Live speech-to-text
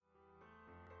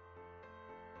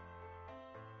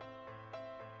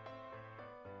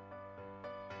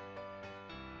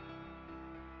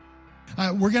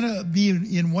We're going to be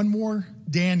in one more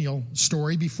Daniel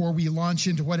story before we launch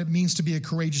into what it means to be a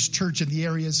courageous church in the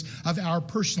areas of our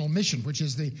personal mission, which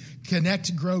is the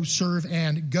connect, grow, serve,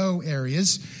 and go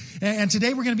areas. And today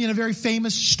we're going to be in a very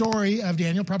famous story of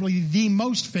Daniel, probably the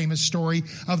most famous story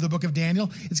of the book of Daniel.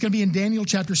 It's going to be in Daniel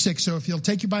chapter 6. So if you'll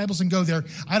take your Bibles and go there,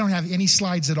 I don't have any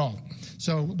slides at all.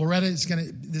 So Loretta, this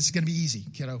is going to be easy,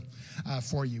 kiddo.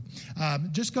 For you.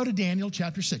 Just go to Daniel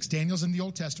chapter 6. Daniel's in the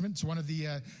Old Testament. It's one of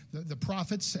the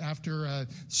prophets after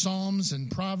Psalms and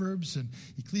Proverbs and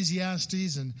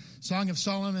Ecclesiastes and Song of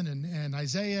Solomon and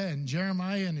Isaiah and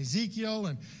Jeremiah and Ezekiel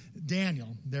and Daniel.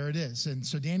 There it is. And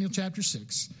so Daniel chapter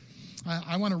 6.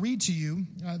 I want to read to you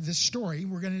this story.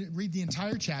 We're going to read the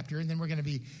entire chapter, and then we're going to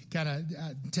be kind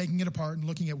of taking it apart and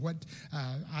looking at what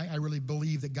I really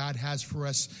believe that God has for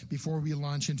us before we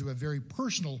launch into a very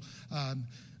personal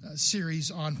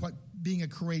series on what being a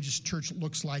courageous church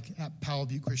looks like at Powell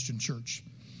Butte Christian Church.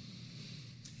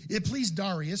 It pleased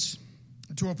Darius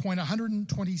to appoint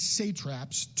 120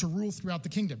 satraps to rule throughout the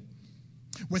kingdom,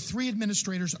 with 3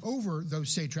 administrators over those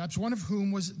satraps, one of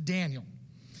whom was Daniel.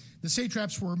 The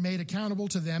satraps were made accountable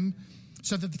to them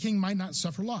so that the king might not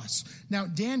suffer loss. Now,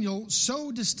 Daniel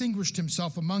so distinguished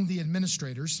himself among the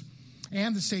administrators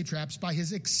and the satraps by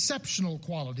his exceptional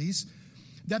qualities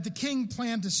that the king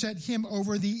planned to set him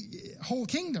over the whole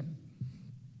kingdom.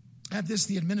 At this,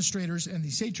 the administrators and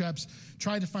the satraps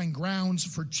tried to find grounds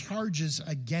for charges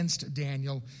against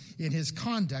Daniel in his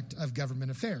conduct of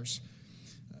government affairs,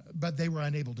 but they were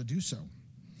unable to do so.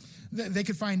 They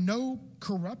could find no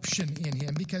corruption in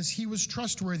him because he was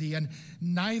trustworthy and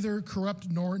neither corrupt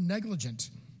nor negligent.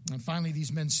 And finally,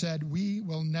 these men said, "We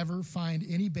will never find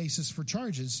any basis for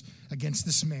charges against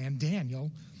this man,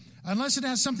 Daniel, unless it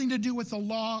has something to do with the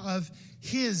law of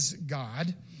his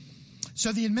God."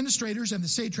 So the administrators and the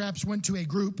satraps went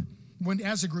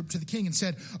as a group to the king and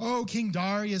said, "O King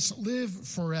Darius, live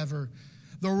forever."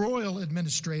 The royal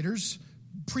administrators,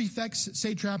 prefects,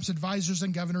 satraps, advisors,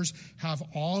 and governors have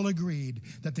all agreed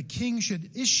that the king should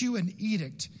issue an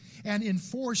edict and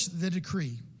enforce the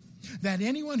decree that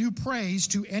anyone who prays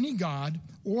to any god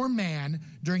or man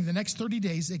during the next 30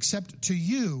 days, except to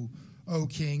you, O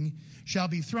king, shall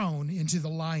be thrown into the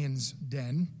lion's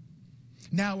den.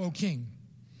 Now, O king,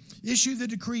 issue the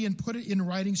decree and put it in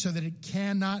writing so that it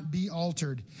cannot be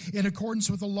altered, in accordance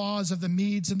with the laws of the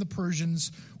Medes and the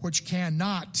Persians, which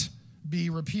cannot be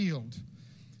repealed.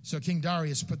 So King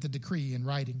Darius put the decree in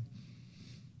writing.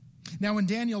 Now, when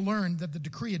Daniel learned that the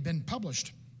decree had been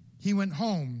published, he went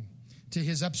home to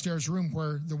his upstairs room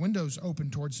where the windows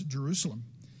opened towards Jerusalem.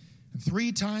 And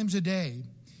 3 times a day,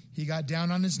 he got down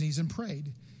on his knees and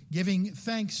prayed, giving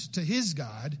thanks to his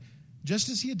God, just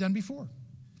as he had done before.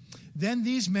 Then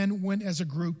these men went as a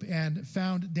group and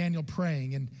found Daniel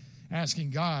praying and asking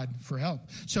God for help.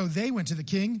 So they went to the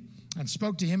king and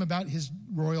spoke to him about his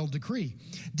royal decree.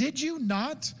 "Did you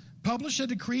not publish a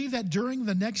decree that during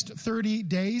the next 30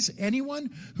 days, anyone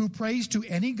who prays to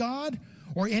any god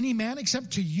or any man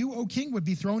except to you, O king, would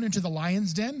be thrown into the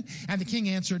lion's den?" And the king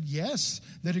answered, "Yes,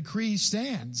 the decree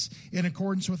stands in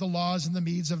accordance with the laws and the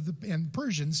Medes and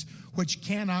Persians, which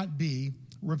cannot be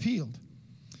repealed."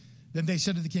 Then they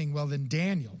said to the king, "Well, then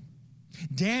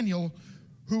Daniel,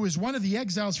 who is one of the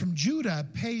exiles from Judah,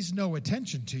 pays no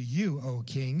attention to you, O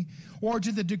king, or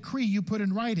to the decree you put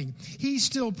in writing. He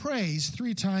still prays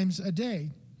 3 times a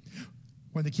day."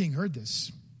 When the king heard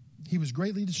this, he was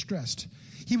greatly distressed.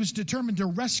 He was determined to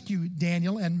rescue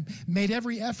Daniel and made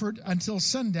every effort until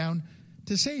sundown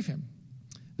to save him.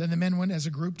 Then the men went as a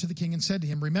group to the king and said to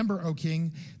him, "Remember, O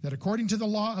king, that according to the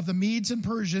law of the Medes and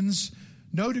Persians,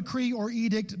 no decree or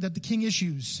edict that the king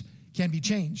issues can be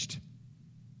changed."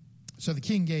 So the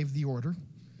king gave the order,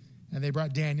 and they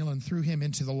brought Daniel and threw him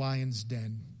into the lion's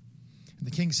den. And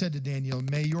the king said to Daniel,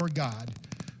 "May your God,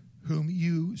 whom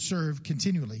you serve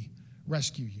continually,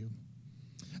 rescue you."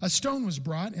 A stone was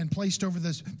brought and placed over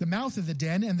the mouth of the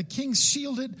den, and the king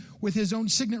sealed it with his own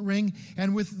signet ring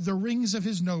and with the rings of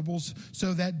his nobles,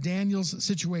 so that Daniel's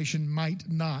situation might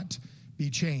not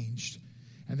be changed.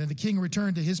 And then the king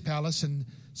returned to his palace and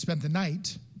spent the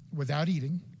night without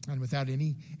eating and without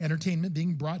any entertainment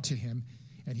being brought to him,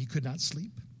 and he could not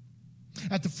sleep.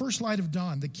 At the first light of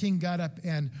dawn, the king got up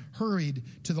and hurried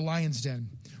to the lion's den.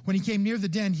 When he came near the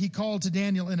den, he called to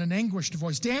Daniel in an anguished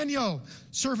voice, "Daniel,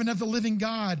 servant of the living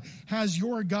God, has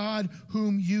your God,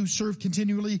 whom you serve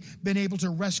continually, been able to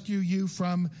rescue you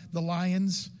from the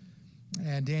lions?"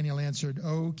 And Daniel answered,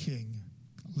 "O king,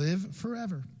 live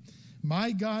forever.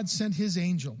 My God sent his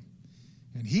angel,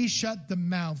 and he shut the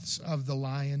mouths of the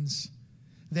lions.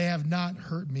 They have not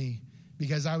hurt me,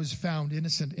 because I was found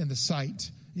innocent in the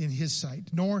sight in his sight,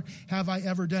 nor have I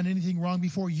ever done anything wrong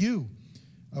before you,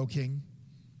 O king.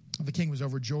 The king was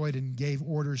overjoyed and gave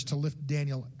orders to lift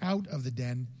Daniel out of the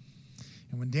den.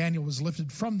 And when Daniel was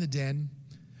lifted from the den,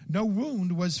 no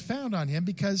wound was found on him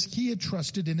because he had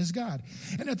trusted in his God.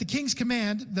 And at the king's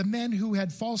command, the men who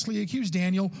had falsely accused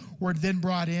Daniel were then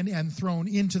brought in and thrown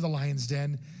into the lion's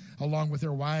den, along with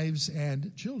their wives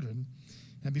and children.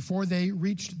 And before they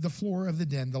reached the floor of the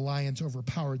den, the lions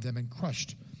overpowered them and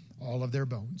crushed all of their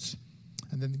bones.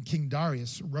 And then King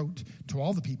Darius wrote to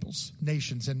all the peoples,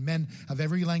 nations, and men of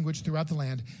every language throughout the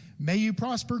land, "May you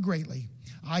prosper greatly.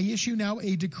 I issue now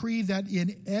a decree that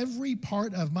in every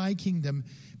part of my kingdom,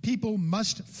 people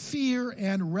must fear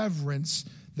and reverence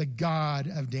the God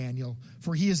of Daniel,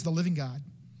 for he is the living God,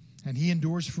 and he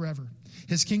endures forever.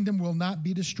 His kingdom will not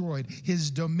be destroyed. His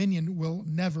dominion will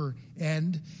never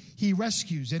end. He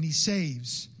rescues and he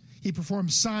saves. He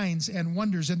performs signs and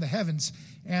wonders in the heavens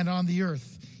and on the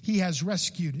earth. He has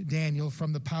rescued Daniel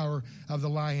from the power of the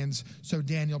lions." So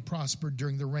Daniel prospered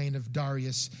during the reign of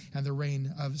Darius and the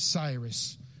reign of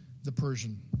Cyrus the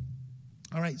Persian.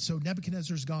 All right, so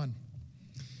Nebuchadnezzar's gone.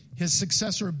 His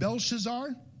successor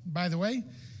Belshazzar, by the way,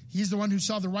 he's the one who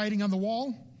saw the writing on the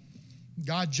wall.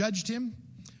 God judged him,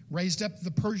 raised up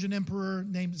the Persian emperor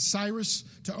named Cyrus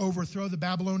to overthrow the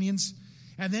Babylonians.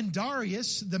 And then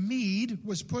Darius the Mede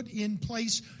was put in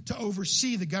place to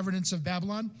oversee the governance of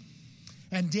Babylon.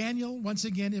 And Daniel once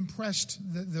again impressed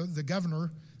the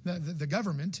governor, the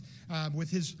government, with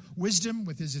his wisdom,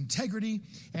 with his integrity,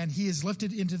 and he is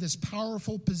lifted into this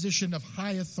powerful position of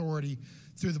high authority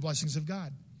through the blessings of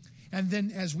God. And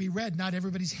then, as we read, not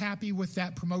everybody's happy with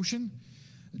that promotion.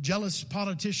 Jealous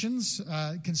politicians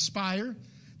conspire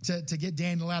to get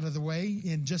Daniel out of the way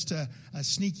in just a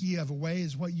sneaky of a way,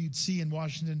 is what you'd see in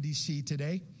Washington, D.C.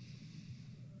 today.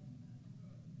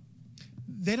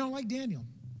 They don't like Daniel.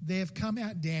 They have come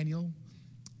at Daniel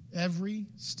every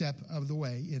step of the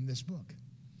way in this book.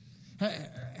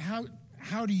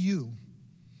 How do you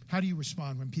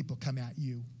respond when people come at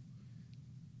you?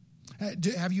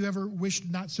 Have you ever wished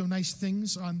not so nice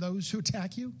things on those who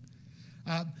attack you?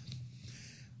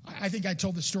 I think I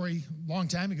told the story a long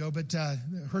time ago, but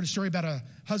heard a story about a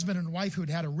husband and wife who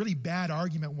had a really bad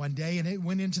argument one day, and it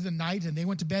went into the night, and they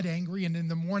went to bed angry, and in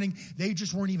the morning, they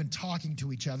just weren't even talking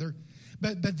to each other.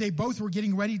 But they both were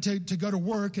getting ready to go to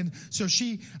work, and so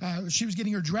she was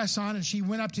getting her dress on, and she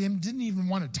went up to him, didn't even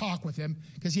want to talk with him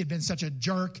because he had been such a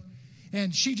jerk,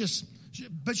 and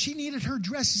but she needed her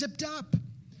dress zipped up.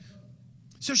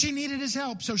 So she needed his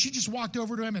help, so she just walked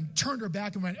over to him and turned her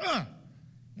back and went, "Ugh!"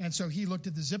 And so he looked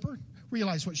at the zipper,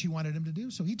 realized what she wanted him to do,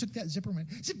 so he took that zipper and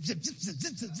went, zip, zip, zip, zip,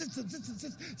 zip, zip, zip, zip, zip,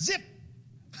 zip, zip,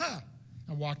 ha!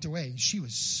 And walked away. She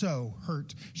was so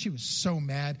hurt. She was so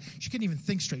mad. She couldn't even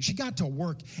think straight. She got to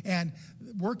work, and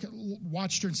work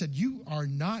watched her and said, "You are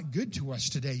not good to us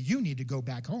today. You need to go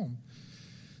back home."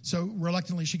 So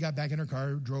reluctantly, she got back in her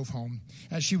car, drove home.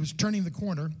 As she was turning the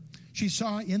corner, she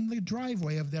saw in the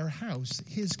driveway of their house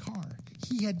his car.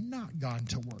 He had not gone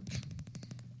to work.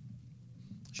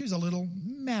 She was a little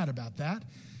mad about that.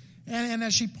 And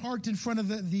as she parked in front of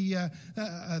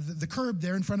the curb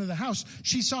there in front of the house,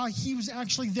 she saw he was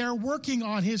actually there working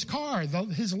on his car.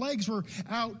 His legs were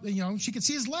out, she could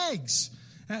see his legs.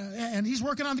 And he's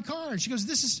working on the car. She goes,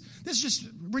 this is just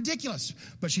ridiculous.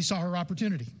 But she saw her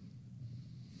opportunity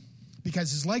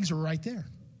because his legs were right there.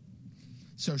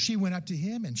 So she went up to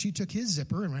him and she took his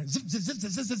zipper and went zip, zip, zip,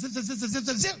 zip, zip, zip, zip, zip,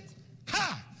 zip, zip,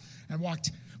 ha! And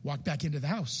walked back into the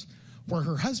house where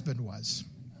her husband was.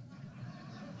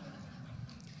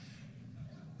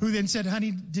 Who then said,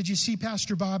 "Honey, did you see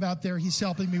Pastor Bob out there? He's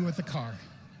helping me with the car." Have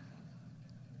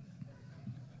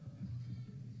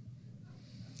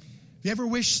you ever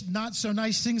wished not so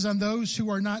nice things on those who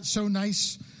are not so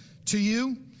nice to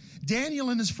you? Daniel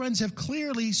and his friends have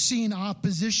clearly seen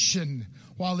opposition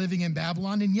while living in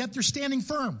Babylon, and yet they're standing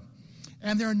firm,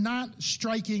 and they're not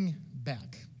striking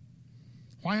back.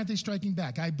 Why aren't they striking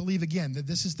back? I believe, again, that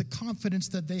this is the confidence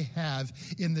that they have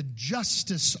in the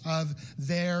justice of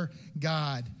their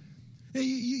God.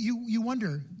 You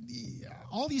wonder,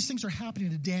 all these things are happening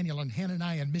to Daniel and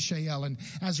Hananiah and Mishael and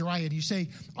Azariah, and you say,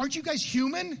 aren't you guys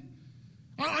human?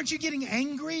 Aren't you getting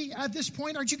angry at this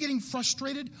point? Aren't you getting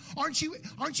frustrated? Aren't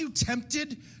you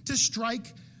tempted to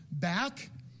strike back?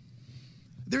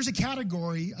 There's a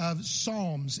category of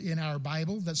psalms in our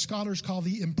Bible that scholars call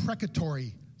the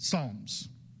imprecatory psalms.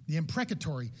 The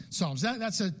imprecatory psalms.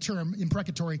 That's a term,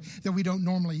 imprecatory, that we don't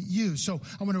normally use. So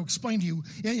I want to explain to you.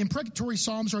 Imprecatory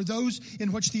psalms are those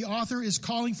in which the author is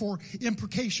calling for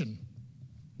imprecation.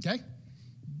 Okay?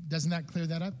 Doesn't that clear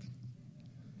that up?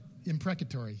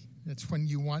 Imprecatory. That's when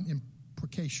you want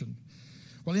imprecation.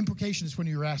 Well, imprecation is when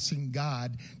you're asking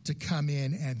God to come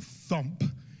in and thump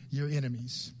your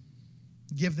enemies.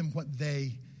 Give them what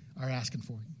they are asking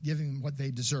for. Give them what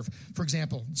they deserve. For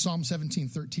example, Psalm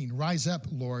 17:13, rise up,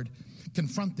 Lord,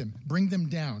 confront them, bring them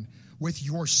down. With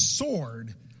your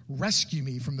sword, rescue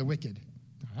me from the wicked.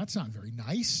 Now, that's not very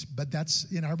nice, but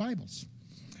that's in our Bibles.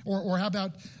 Or how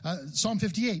about Psalm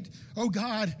 58? Oh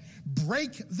God,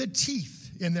 break the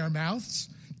teeth in their mouths.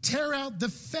 Tear out the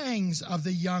fangs of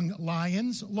the young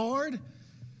lions, Lord.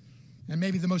 And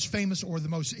maybe the most famous or the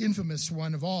most infamous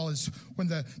one of all is when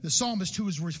the psalmist who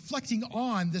was reflecting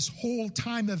on this whole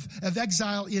time of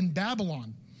exile in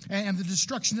Babylon and the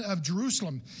destruction of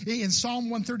Jerusalem in Psalm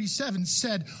 137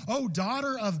 said, O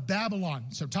daughter of Babylon,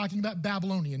 so talking about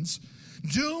Babylonians,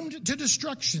 doomed to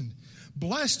destruction,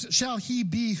 blessed shall he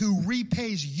be who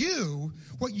repays you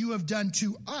what you have done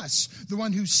to us, the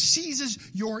one who seizes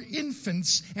your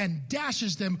infants and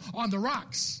dashes them on the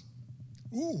rocks.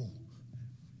 Ooh.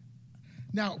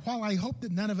 Now, while I hope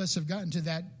that none of us have gotten to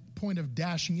that point of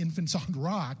dashing infants on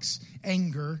rocks,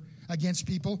 anger against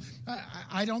people,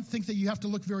 I don't think that you have to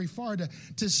look very far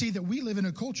to see that we live in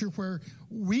a culture where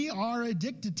we are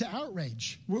addicted to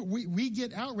outrage. We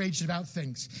get outraged about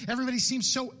things. Everybody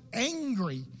seems so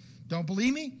angry. Don't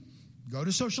believe me? Go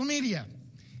to social media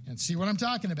and see what I'm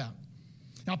talking about.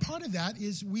 Now, part of that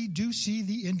is we do see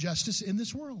the injustice in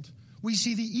this world. We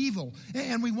see the evil,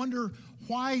 and we wonder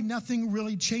why nothing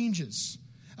really changes.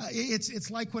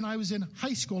 It's like when I was in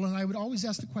high school, and I would always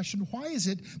ask the question, why is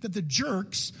it that the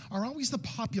jerks are always the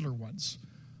popular ones?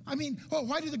 I mean, well,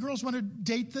 why do the girls want to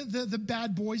date the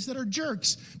bad boys that are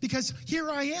jerks? Because here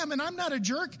I am, and I'm not a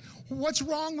jerk. What's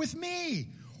wrong with me?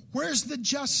 Where's the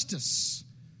justice?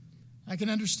 I can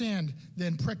understand the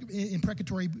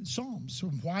imprecatory psalms,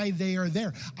 why they are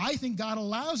there. I think God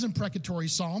allows imprecatory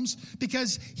psalms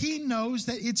because he knows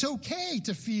that it's okay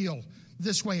to feel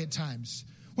this way at times.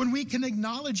 When we can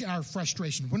acknowledge our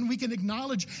frustration, when we can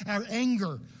acknowledge our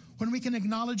anger, when we can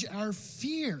acknowledge our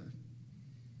fear,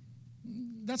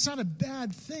 that's not a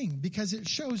bad thing because it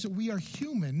shows that we are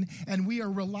human and we are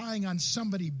relying on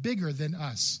somebody bigger than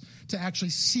us to actually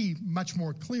see much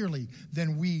more clearly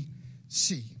than we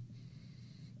see.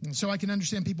 And so I can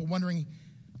understand people wondering,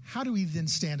 how do we then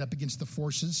stand up against the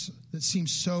forces that seem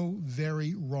so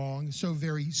very wrong, so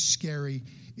very scary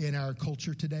in our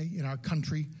culture today, in our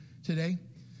country today?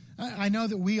 I know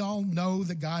that we all know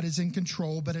that God is in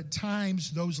control, but at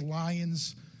times those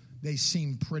lions, they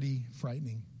seem pretty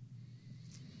frightening.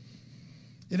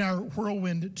 In our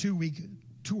whirlwind 2-week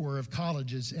tour of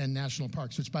colleges and national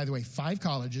parks, which, by the way, 5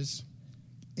 colleges,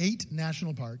 8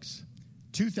 national parks,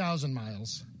 2,000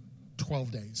 miles,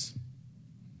 12 days.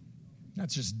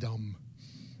 That's just dumb.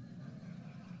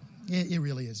 It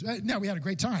really is. Now, we had a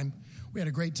great time.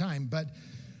 But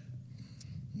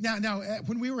now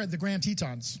when we were at the Grand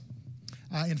Tetons,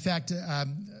 in fact,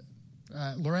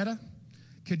 Loretta,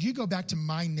 could you go back to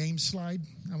my name slide?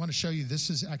 I want to show you. This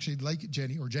is actually Lake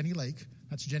Jenny, or Jenny Lake.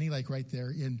 That's Jenny Lake right there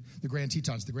in the Grand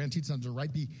Tetons. The Grand Tetons are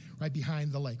right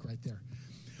behind the lake right there.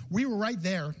 We were right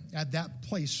there at that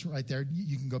place right there.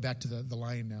 You can go back to the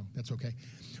lion now. That's okay.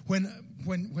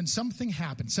 When something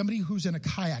happened, somebody who's in a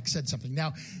kayak said something.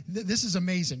 Now, this is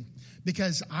amazing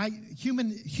because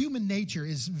human nature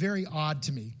is very odd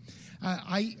to me.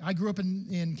 I grew up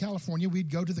in California.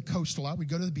 We'd go to the coast a lot. We'd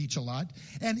go to the beach a lot.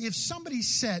 And if somebody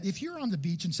said, if you're on the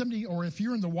beach and or if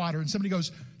you're in the water and somebody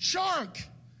goes, shark,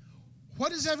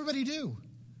 what does everybody do?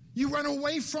 You run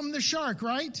away from the shark,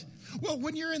 right? Well,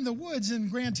 when you're in the woods in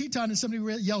Grand Teton and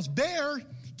somebody yells bear,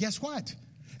 guess what?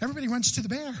 Everybody runs to the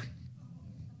bear.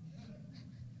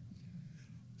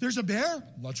 There's a bear?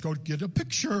 Let's go get a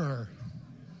picture.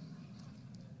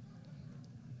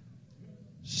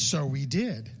 So we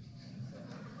did.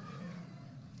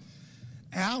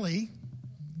 Allie,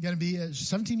 going to be a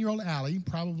 17-year-old Allie,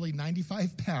 probably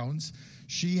 95 pounds.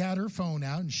 She had her phone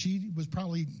out, and she was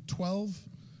probably 12,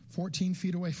 14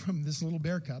 feet away from this little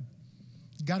bear cub.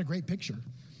 Got a great picture.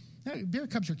 Now, bear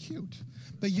cubs are cute.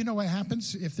 But you know what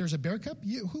happens if there's a bear cub?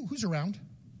 Who's around?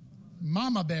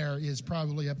 Mama bear is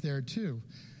probably up there, too.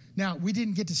 Now, we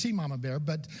didn't get to see Mama bear,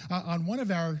 but on one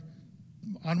of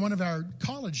our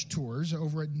college tours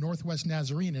over at Northwest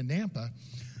Nazarene in Nampa,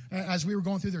 as we were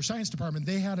going through their science department,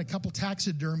 they had a couple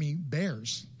taxidermy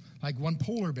bears, like one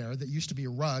polar bear that used to be a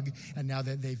rug, and now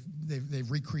that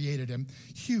they've recreated him.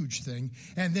 Huge thing.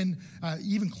 And then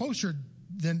even closer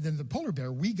than the polar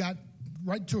bear, we got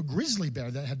right to a grizzly bear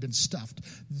that had been stuffed.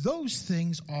 Those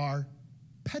things are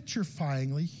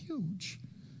petrifyingly huge.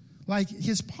 Like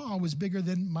his paw was bigger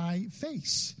than my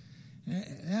face.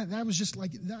 That was just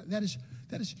like that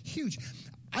is huge.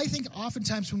 I think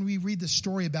oftentimes when we read the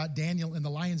story about Daniel and the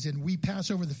lion's den, we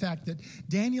pass over the fact that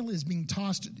Daniel is being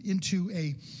tossed into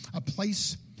a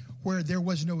place where there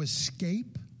was no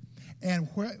escape, and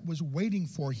what was waiting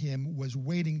for him was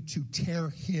waiting to tear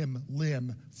him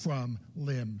limb from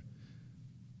limb.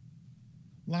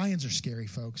 Lions are scary,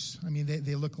 folks. I mean,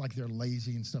 they look like they're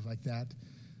lazy and stuff like that.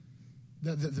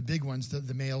 The big ones,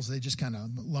 the males, they just kind of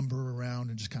lumber around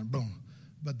and just kind of boom.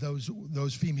 But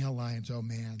those female lions, oh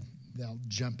man, they'll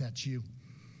jump at you.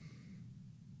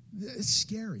 It's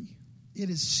scary. It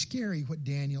is scary what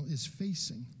Daniel is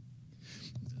facing.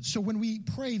 So when we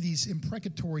pray these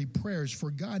imprecatory prayers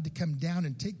for God to come down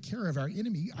and take care of our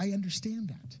enemy, I understand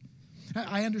that.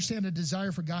 I understand a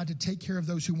desire for God to take care of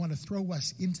those who want to throw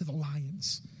us into the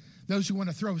lions, those who want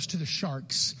to throw us to the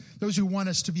sharks, those who want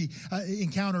us to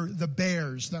encounter the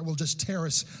bears that will just tear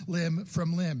us limb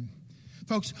from limb.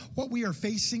 Folks, what we are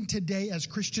facing today as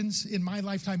Christians in my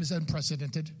lifetime is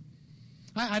unprecedented.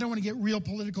 I don't want to get real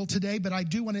political today, but I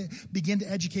do want to begin to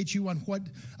educate you on what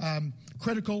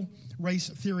critical race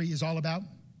theory is all about.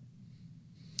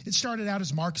 It started out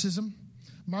as Marxism.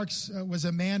 Marx was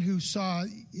a man who saw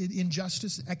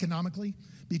injustice economically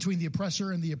between the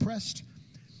oppressor and the oppressed.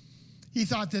 He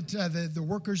thought that the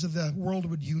workers of the world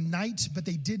would unite, but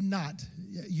they did not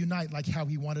unite like how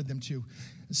he wanted them to.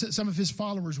 Some of his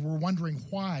followers were wondering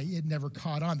why it never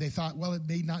caught on. They thought, well, it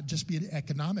may not just be an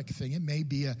economic thing. It may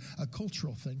be a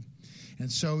cultural thing. And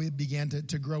so it began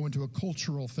to grow into a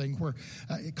cultural thing where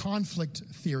conflict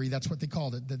theory, that's what they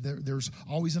called it, that there's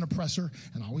always an oppressor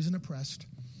and always an oppressed.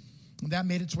 And that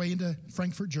made its way into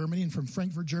Frankfurt, Germany, and from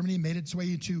Frankfurt, Germany, it made its way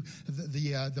into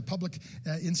the public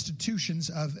institutions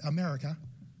of America.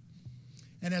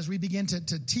 And as we begin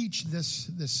to teach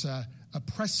this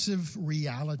oppressive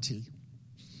reality,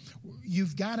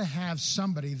 you've got to have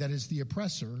somebody that is the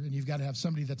oppressor, and you've got to have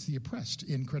somebody that's the oppressed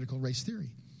in critical race theory.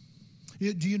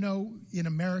 Do you know in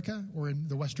America, or in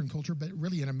the Western culture, but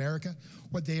really in America,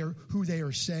 who they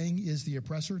are saying is the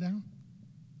oppressor now?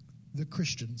 The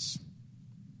Christians.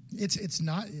 It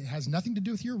has nothing to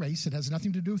do with your race. It has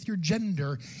nothing to do with your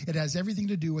gender. It has everything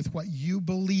to do with what you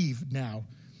believe now.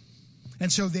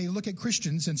 And so they look at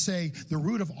Christians and say the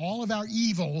root of all of our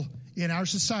evil in our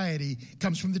society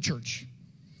comes from the church,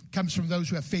 comes from those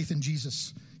who have faith in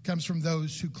Jesus, comes from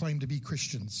those who claim to be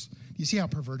Christians. Do you see how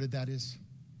perverted that is?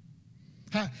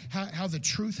 How the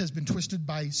truth has been twisted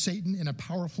by Satan in a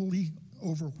powerfully,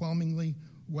 overwhelmingly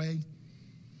way?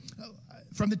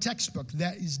 From the textbook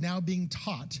that is now being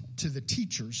taught to the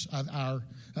teachers of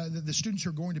the students who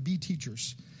are going to be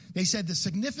teachers. They said the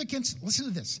significance, listen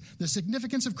to this, the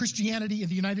significance of Christianity in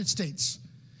the United States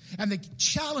and the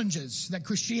challenges that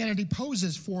Christianity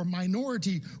poses for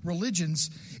minority religions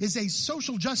is a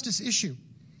social justice issue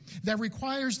that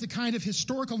requires the kind of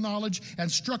historical knowledge and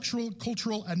structural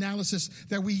cultural analysis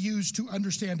that we use to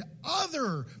understand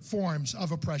other forms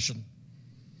of oppression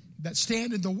that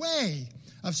stand in the way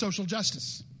of social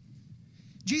justice.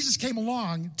 Jesus came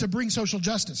along to bring social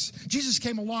justice. Jesus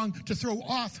came along to throw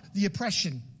off the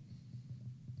oppression.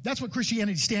 That's what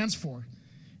Christianity stands for.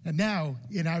 And now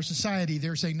in our society,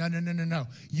 they're saying, no.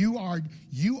 You are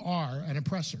an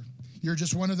oppressor. You're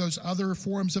just one of those other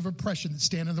forms of oppression that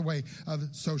stand in the way of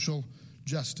social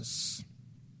justice.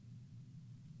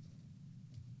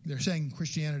 They're saying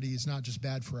Christianity is not just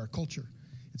bad for our culture,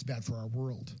 it's bad for our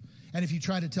world. And if you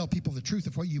try to tell people the truth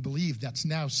of what you believe,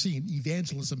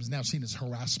 evangelism is now seen as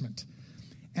harassment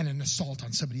and an assault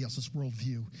on somebody else's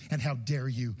worldview. And how dare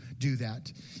you do that?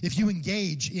 If you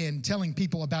engage in telling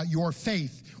people about your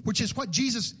faith, which is what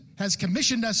Jesus has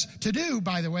commissioned us to do,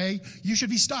 by the way, you should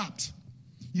be stopped.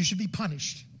 You should be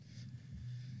punished.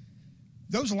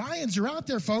 Those lions are out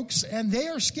there, folks, and they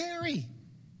are scary.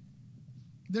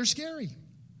 They're scary.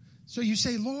 So you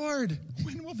say, Lord,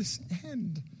 when will this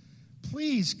end?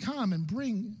 Please come and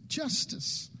bring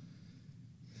justice.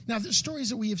 Now, the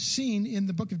stories that we have seen in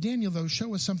the book of Daniel, though,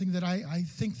 show us something that I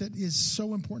think that is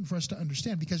so important for us to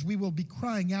understand, because we will be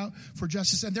crying out for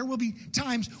justice, and there will be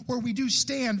times where we do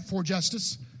stand for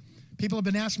justice. People have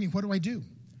been asking me, what do I do?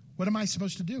 What am I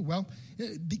supposed to do? Well,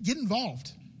 get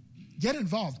involved. Get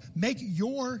involved. Make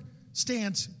your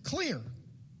stance clear.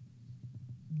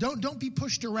 Don't be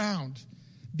pushed around.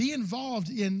 Be involved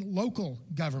in local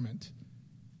government.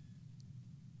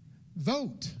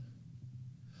 Vote.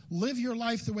 Live your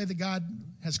life the way that God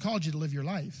has called you to live your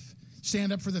life.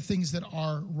 Stand up for the things that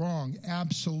are wrong.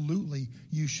 Absolutely,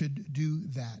 you should do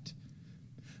that.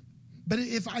 But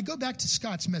if I go back to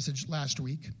Scott's message last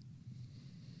week,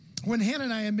 when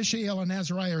Hananiah, Mishael, and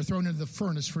Azariah are thrown into the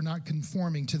furnace for not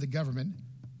conforming to the government,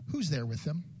 who's there with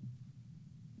them?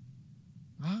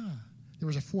 There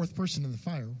was a fourth person in the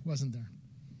fire, wasn't there?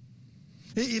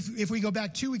 If we go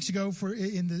back 2 weeks ago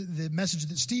in the message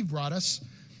that Steve brought us,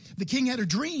 the king had a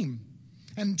dream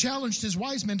and challenged his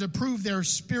wise men to prove their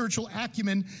spiritual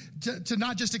acumen, to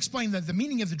not just explain the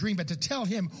meaning of the dream, but to tell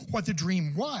him what the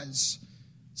dream was.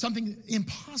 Something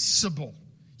impossible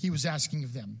he was asking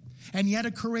of them. And yet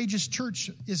a courageous church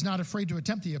is not afraid to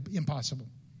attempt the impossible,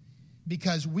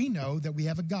 because we know that we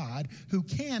have a God who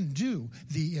can do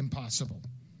the impossible.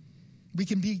 We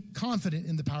can be confident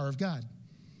in the power of God.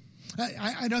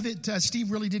 I know that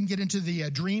Steve really didn't get into the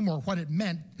dream or what it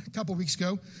meant a couple weeks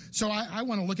ago, so I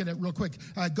want to look at it real quick.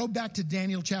 Go back to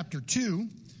Daniel chapter 2,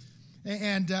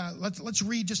 and let's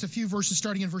read just a few verses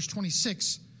starting in verse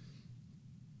 26.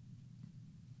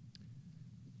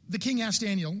 The king asked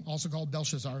Daniel, also called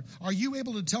Belshazzar, "Are you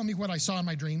able to tell me what I saw in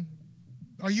my dream?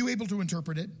 Are you able to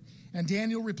interpret it?" And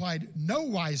Daniel replied, "No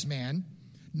wise man,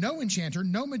 no enchanter,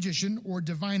 no magician or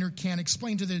diviner can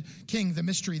explain to the king the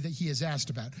mystery that he has asked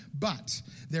about. But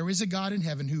there is a God in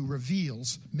heaven who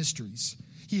reveals mysteries.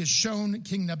 He has shown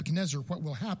King Nebuchadnezzar what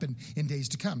will happen in days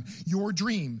to come. Your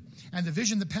dream and the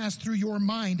vision that passed through your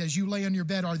mind as you lay on your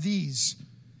bed are these.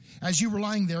 As you were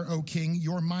lying there, O king,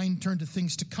 your mind turned to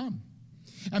things to come.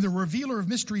 And the revealer of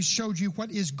mysteries showed you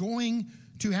what is going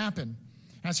to happen.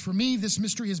 As for me, this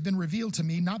mystery has been revealed to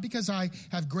me, not because I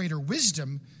have greater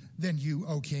wisdom than you,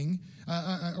 O king,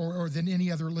 or than any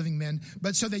other living men,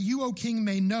 but so that you, O king,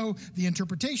 may know the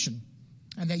interpretation,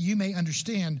 and that you may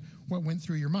understand what went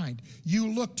through your mind.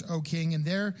 You looked, O king, and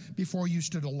there before you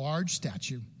stood a large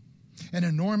statue, an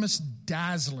enormous,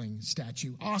 dazzling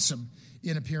statue, awesome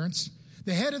in appearance.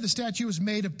 The head of the statue was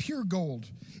made of pure gold,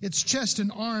 its chest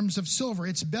and arms of silver,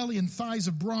 its belly and thighs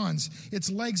of bronze, its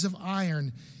legs of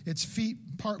iron, its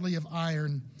feet partly of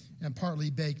iron and partly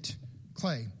baked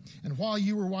clay. And while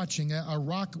you were watching, a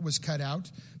rock was cut out,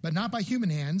 but not by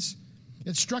human hands.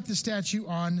 It struck the statue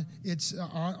on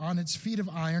its feet of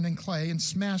iron and clay and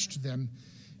smashed them.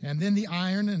 And then the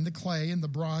iron and the clay and the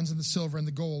bronze and the silver and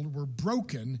the gold were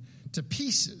broken to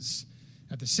pieces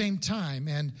at the same time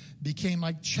and became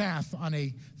like chaff on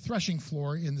a threshing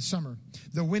floor in the summer.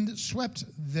 The wind swept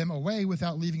them away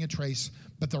without leaving a trace,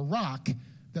 but the rock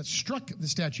that struck the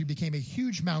statue became a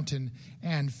huge mountain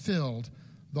and filled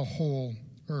the whole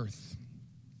earth.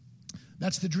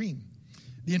 That's the dream.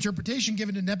 The interpretation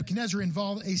given to Nebuchadnezzar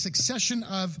involved a succession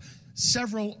of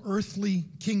several earthly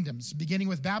kingdoms, beginning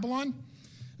with Babylon,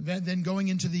 then going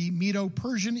into the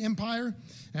Medo-Persian Empire,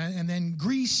 and then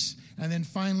Greece, and then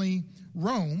finally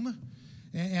Rome.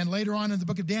 And later on in the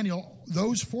book of Daniel,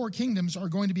 those four kingdoms are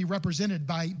going to be represented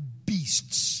by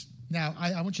beasts. Now,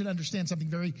 I want you to understand something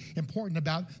very important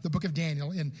about the book of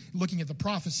Daniel in looking at the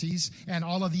prophecies and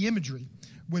all of the imagery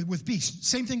with beasts.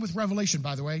 Same thing with Revelation,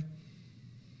 by the way.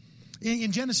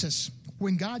 In Genesis,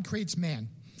 when God creates man,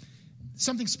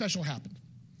 something special happened.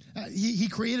 He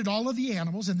created all of the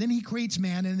animals, and then he creates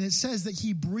man, and it says that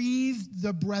he breathed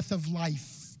the breath of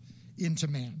life into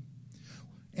man.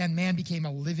 And man became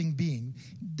a living being.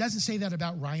 Doesn't say that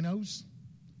about rhinos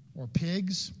or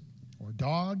pigs or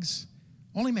dogs.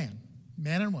 Only man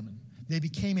and woman. They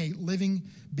became a living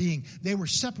being. They were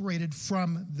separated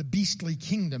from the beastly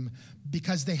kingdom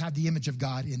because they had the image of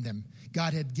God in them.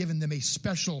 God had given them a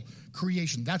special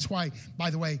creation. That's why, by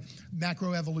the way,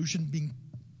 macroevolution, being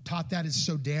taught that, is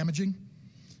so damaging.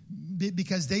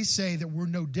 Because they say that we're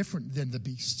no different than the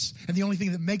beasts. And the only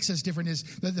thing that makes us different is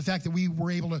the fact that we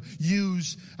were able to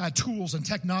use tools and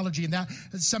technology, and that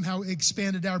somehow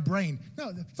expanded our brain.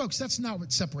 No, folks, that's not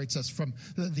what separates us from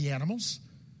the animals.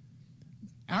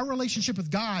 Our relationship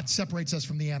with God separates us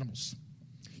from the animals.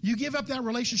 You give up that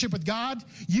relationship with God,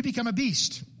 you become a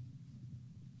beast.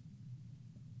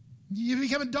 You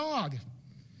become a dog.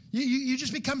 You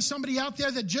just become somebody out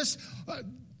there that just...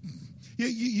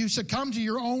 You succumb to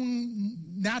your own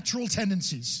natural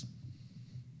tendencies.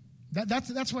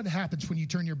 That's what happens when you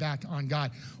turn your back on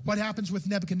God. What happens with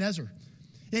Nebuchadnezzar?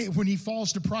 When he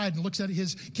falls to pride and looks at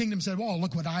his kingdom and says, "Oh,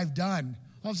 look what I've done."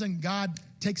 All of a sudden, God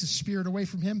takes his spirit away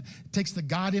from him, takes the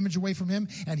God image away from him,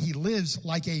 and he lives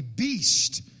like a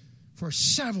beast for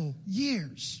several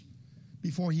years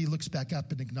before he looks back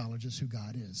up and acknowledges who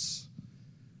God is.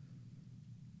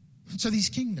 So these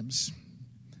kingdoms,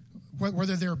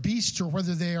 whether they're beasts or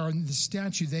whether they are in the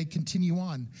statue, they continue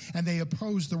on and they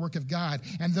oppose the work of God.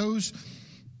 And those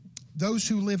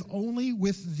who live only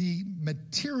with the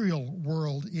material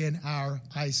world in our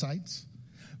eyesight,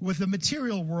 with the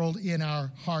material world in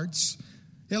our hearts,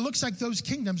 it looks like those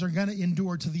kingdoms are going to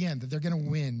endure to the end, that they're going to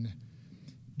win.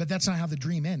 But that's not how the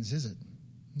dream ends, is it?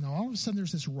 No, all of a sudden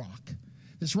there's this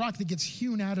rock that gets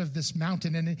hewn out of this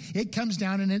mountain, and it comes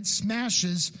down and it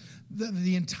smashes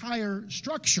the entire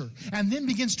structure, and then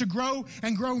begins to grow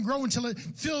and grow and grow until it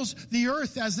fills the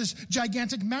earth as this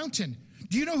gigantic mountain.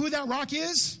 Do you know who that rock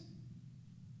is?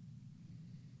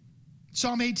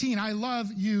 Psalm 18, I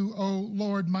love you, O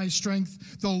Lord, my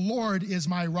strength. The Lord is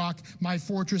my rock, my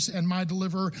fortress, and my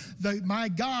deliverer. My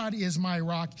God is my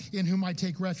rock, in whom I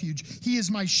take refuge. He is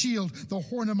my shield, the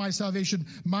horn of my salvation,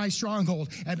 my stronghold.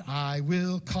 And I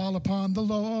will call upon the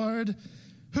Lord,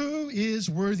 who is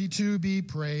worthy to be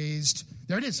praised.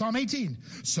 There it is, Psalm 18.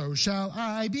 So shall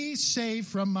I be saved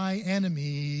from my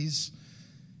enemies.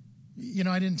 You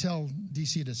know, I didn't tell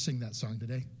DC to sing that song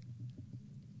today.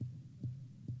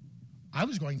 I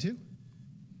was going to.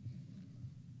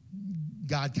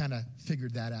 God kind of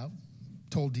figured that out,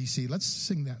 told DC, let's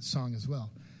sing that song as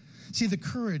well. See, the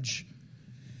courage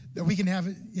that we can have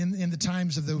in the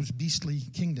times of those beastly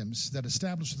kingdoms that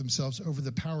establish themselves over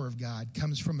the power of God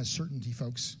comes from a certainty,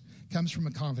 folks. Comes from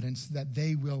a confidence that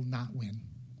they will not win.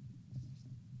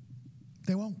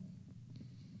 They won't.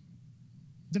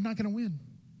 They're not going to win.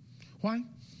 Why?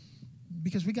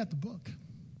 Because we got the book.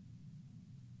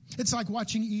 It's like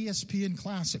watching ESPN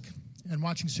Classic and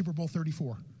watching Super Bowl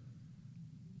 34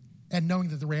 and knowing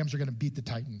that the Rams are going to beat the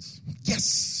Titans.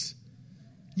 Yes!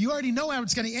 You already know how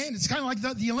it's going to end. It's kind of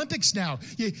like the Olympics now.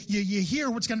 You hear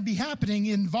what's going to be happening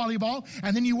in volleyball,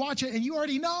 and then you watch it, and you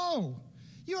already know.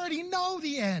 You already know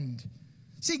the end.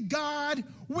 See, God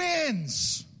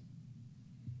wins.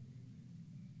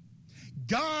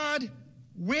 God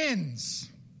wins.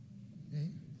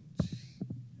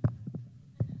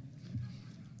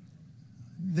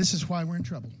 This is why we're in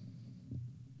trouble.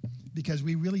 Because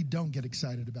we really don't get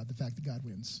excited about the fact that God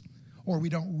wins. Or we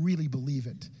don't really believe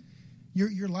it.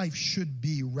 Your life should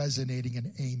be resonating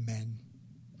in amen,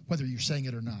 whether you're saying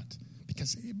it or not.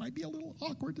 Because it might be a little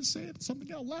awkward to say it,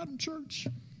 something out loud in church.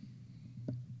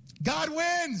 God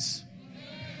wins. Amen.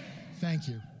 Thank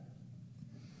you.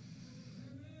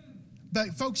 But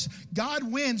folks, God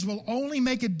wins will only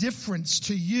make a difference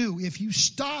to you if you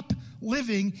stop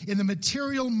living in the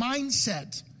material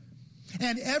mindset.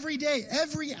 And every day,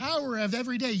 every hour of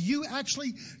every day, you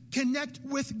actually connect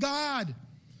with God.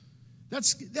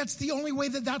 That's the only way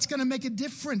that's going to make a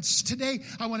difference. Today,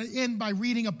 I want to end by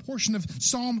reading a portion of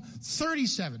Psalm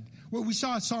 37. Where we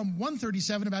saw Psalm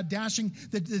 137 about dashing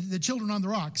the children on the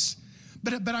rocks.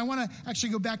 But I want to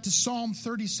actually go back to Psalm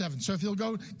 37. So if you'll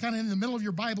go kind of in the middle of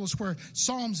your Bibles where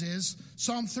Psalms is,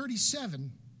 Psalm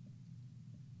 37.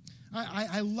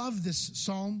 I love this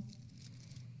psalm.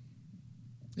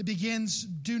 It begins,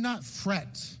 do not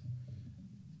fret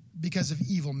because of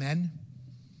evil men,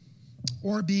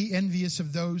 or be envious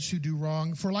of those who do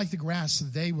wrong. For like the grass,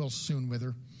 they will soon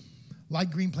wither.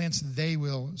 Like green plants, they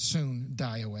will soon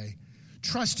die away.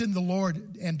 Trust in the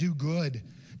Lord and do good.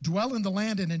 Dwell in the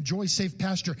land and enjoy safe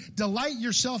pasture. Delight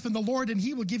yourself in the Lord, and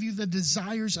he will give you the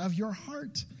desires of your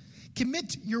heart.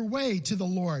 Commit your way to the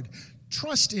Lord.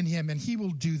 Trust in him, and he will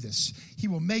do this. He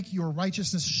will make your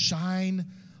righteousness shine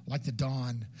like the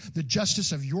dawn, the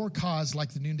justice of your cause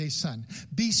like the noonday sun.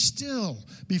 Be still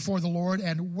before the Lord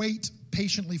and wait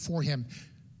patiently for him.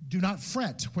 Do not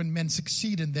fret when men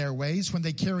succeed in their ways, when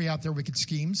they carry out their wicked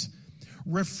schemes.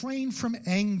 Refrain from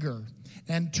anger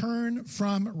and turn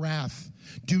from wrath.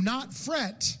 Do not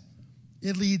fret.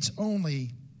 It leads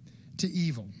only to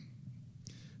evil.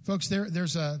 Folks,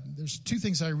 there's two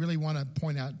things I really want to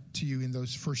point out to you in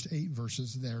those first 8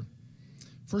 verses there.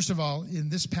 First of all, in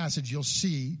this passage, you'll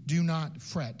see, do not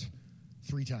fret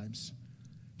 3 times.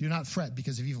 Do not fret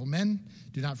because of evil men.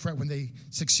 Do not fret when they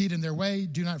succeed in their way.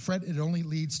 Do not fret. It only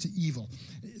leads to evil.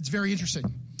 It's very interesting.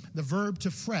 The verb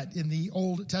to fret in the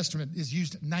Old Testament is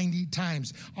used 90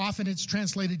 times. Often it's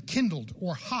translated kindled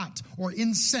or hot or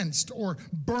incensed or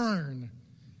burn.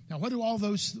 Now, what do all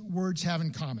those words have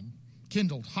in common?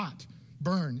 Kindled, hot,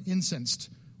 burn, incensed.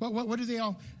 What do they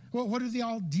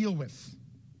all deal with?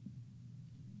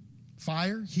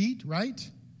 Fire, heat, right?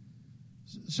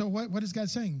 So what is God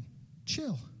saying?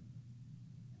 Chill.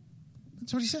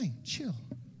 That's what he's saying. Chill.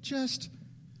 Just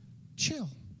chill.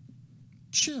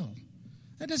 Chill.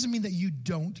 That doesn't mean that you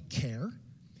don't care.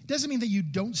 It doesn't mean that you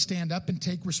don't stand up and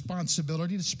take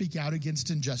responsibility to speak out against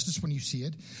injustice when you see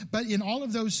it. But in all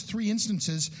of those 3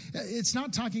 instances, it's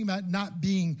not talking about not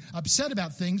being upset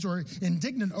about things or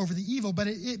indignant over the evil, but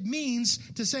it means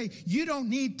to say you don't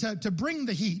need to bring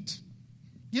the heat.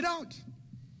 You don't.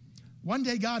 One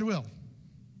day God will.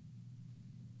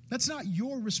 That's not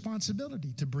your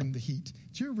responsibility to bring the heat.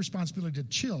 It's your responsibility to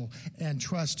chill and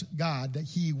trust God that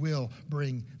he will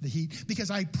bring the heat.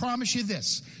 Because I promise you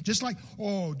this, just like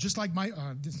my,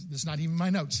 this is not even my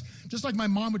notes, just like my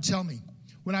mom would tell me,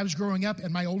 when I was growing up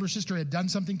and my older sister had done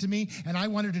something to me and I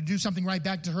wanted to do something right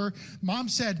back to her, Mom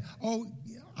said, "Oh,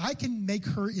 I can make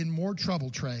her in more trouble,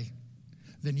 Trey,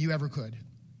 than you ever could.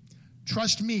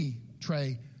 Trust me,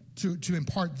 Trey, to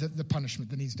impart the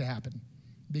punishment that needs to happen.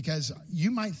 Because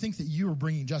you might think that you are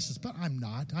bringing justice, but I'm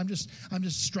not. I'm just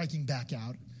striking back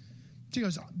out." She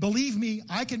goes, "Believe me,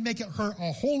 I can make it hurt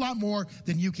a whole lot more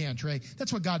than you can, Trey."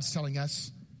 That's what God's telling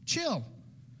us. Chill.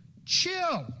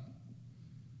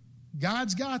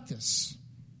 God's got this.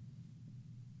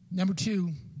 Number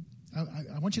 2,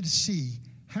 I want you to see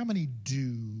how many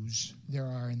do's there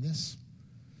are in this.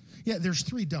 Yeah, there's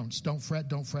 3 don'ts. Don't fret,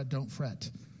 don't fret, don't fret.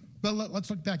 But let's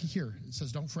look back here. It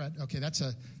says don't fret. Okay, that's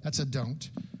a don't.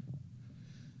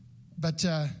 But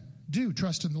do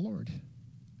trust in the Lord.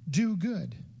 Do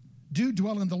good. Do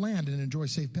dwell in the land and enjoy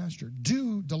safe pasture.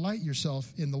 Do delight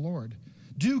yourself in the Lord.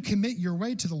 Do commit your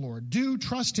way to the Lord. Do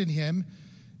trust in him,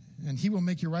 and he will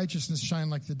make your righteousness shine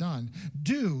like the dawn.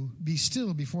 Do be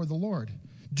still before the Lord.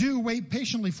 Do wait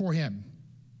patiently for him.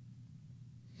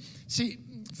 See,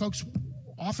 folks,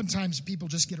 oftentimes people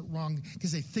just get it wrong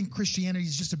because they think Christianity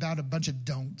is just about a bunch of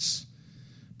don'ts.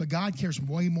 But God cares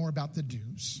way more about the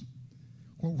do's.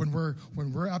 When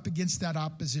we're up against that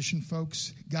opposition,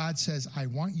 folks, God says, "I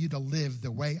want you to live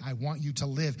the way I want you to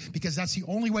live," because that's the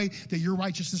only way that your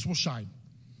righteousness will shine.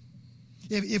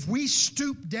 If we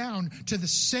stoop down to the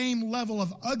same level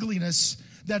of ugliness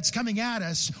that's coming at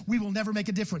us, we will never make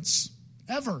a difference,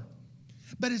 ever.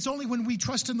 But it's only when we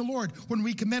trust in the Lord, when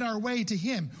we commit our way to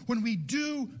him, when we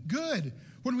do good,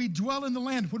 when we dwell in the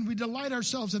land, when we delight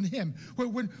ourselves in him,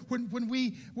 when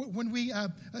we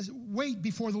wait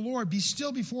before the Lord, be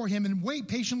still before him, and wait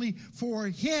patiently for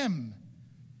him.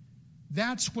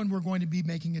 That's when we're going to be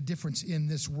making a difference in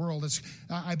this world. As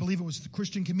I believe it was the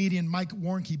Christian comedian Mike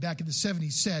Warnke back in the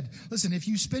 70s said, "Listen, if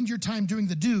you spend your time doing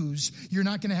the do's, you're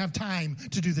not going to have time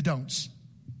to do the don'ts."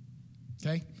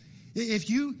 Okay? If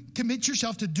you commit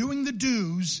yourself to doing the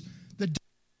do's,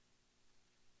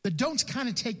 the don'ts kind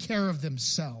of take care of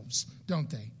themselves, don't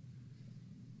they?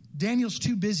 Daniel's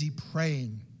too busy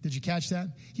praying. Did you catch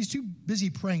that? He's too busy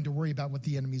praying to worry about what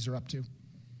the enemies are up to.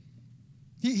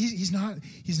 He's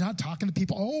not talking to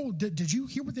people. "Oh, did you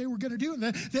hear what they were going to do?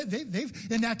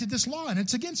 They've enacted this law, and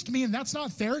it's against me, and that's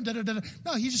not fair."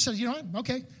 No, he just says, "You know what?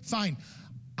 Okay, fine.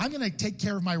 I'm going to take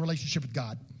care of my relationship with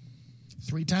God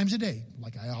 3 times a day,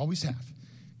 like I always have.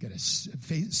 Going to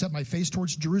set my face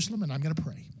towards Jerusalem, and I'm going to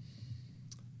pray.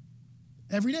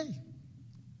 Every day,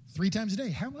 3 times a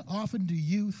day." How often do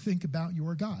you think about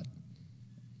your God?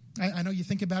 I know you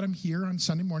think about him here on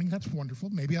Sunday morning. That's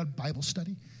wonderful. Maybe a Bible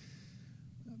study.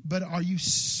 But are you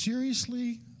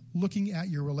seriously looking at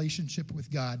your relationship with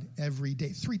God every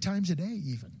day, 3 times a day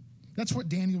even? That's what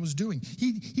Daniel was doing.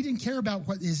 He didn't care about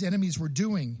what his enemies were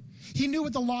doing. He knew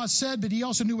what the law said, but he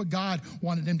also knew what God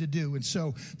wanted him to do. And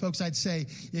so, folks, I'd say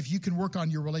if you can work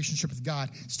on your relationship with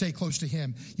God, stay close to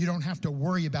him. You don't have to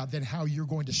worry about then how you're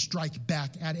going to strike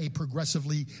back at a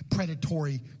progressively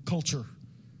predatory culture.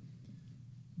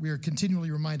 We are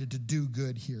continually reminded to do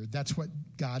good here. That's what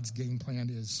God's game plan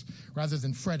is. Rather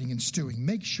than fretting and stewing,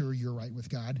 make sure you're right with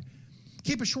God.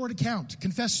 Keep a short account.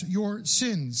 Confess your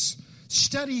sins.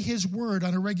 Study his word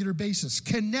on a regular basis.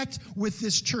 Connect with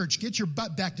this church. Get your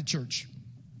butt back to church.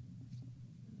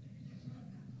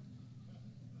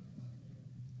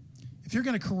 If you're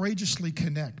going to courageously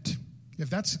connect,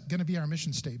 if that's going to be our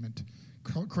mission statement,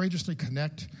 courageously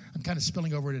connect. I'm kind of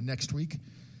spilling over to next week.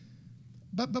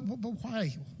 But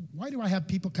why? Why do I have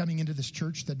people coming into this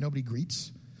church that nobody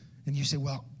greets? And you say,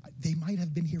 well, they might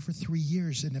have been here for 3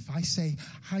 years. And if I say,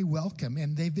 hi, welcome,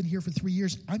 and they've been here for 3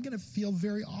 years, I'm going to feel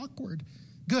very awkward.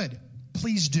 Good.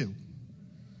 Please do.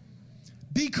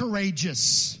 Be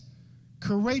courageous.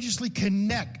 Courageously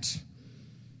connect.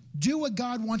 Do what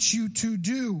God wants you to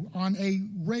do on a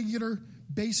regular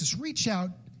basis. Reach out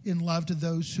in love to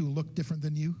those who look different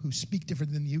than you, who speak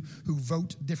different than you, who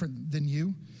vote different than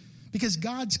you. Because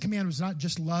God's command was not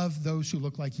just love those who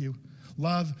look like you.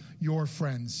 Love your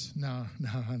friends. No.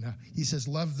 He says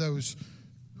love those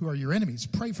who are your enemies.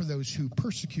 Pray for those who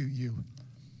persecute you.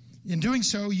 In doing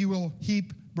so, you will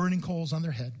heap burning coals on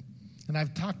their head. And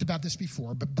I've talked about this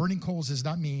before, but burning coals does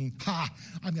not mean,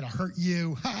 I'm going to hurt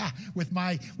you. With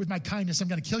my kindness, I'm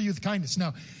going to kill you with kindness.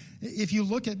 No. If you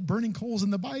look at burning coals in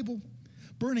the Bible,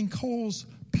 burning coals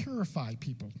purify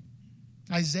people.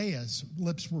 Isaiah's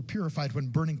lips were purified when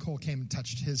burning coal came and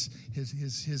touched his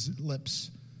lips.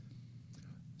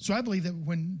 So I believe that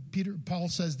when Paul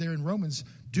says there in Romans,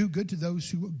 do good to those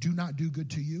who do not do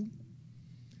good to you,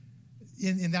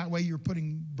 in that way you're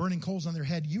putting burning coals on their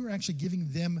head, you're actually giving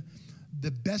them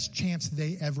the best chance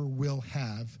they ever will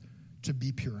have to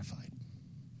be purified.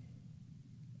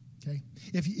 Okay?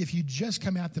 If you just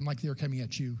come at them like they're coming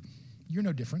at you, you're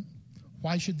no different.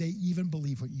 Why should they even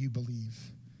believe what you believe?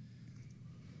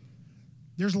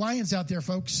 There's lions out there,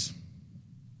 folks.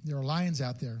 There are lions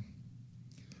out there.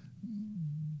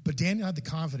 But Daniel had the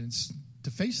confidence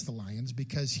to face the lions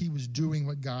because he was doing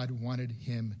what God wanted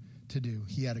him to do.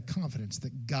 He had a confidence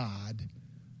that God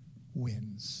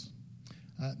wins.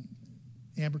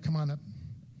 Amber, come on up.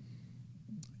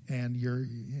 And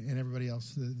everybody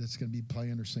else that's going to be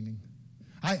playing or singing.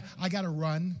 I got to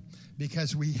run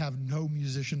because we have no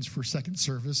musicians for second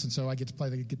service, and so I get to play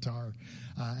the guitar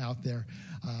out there.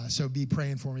 So be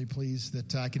praying for me, please,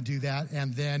 that I can do that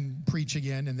and then preach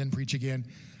again and then preach again.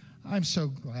 I'm so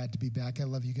glad to be back. I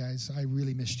love you guys. I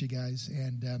really missed you guys,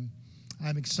 and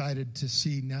I'm excited to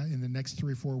see now in the next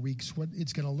 3 or 4 weeks what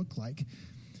it's going to look like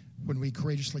when we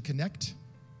courageously connect,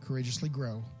 courageously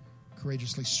grow,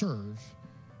 courageously serve,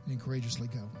 and courageously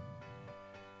go.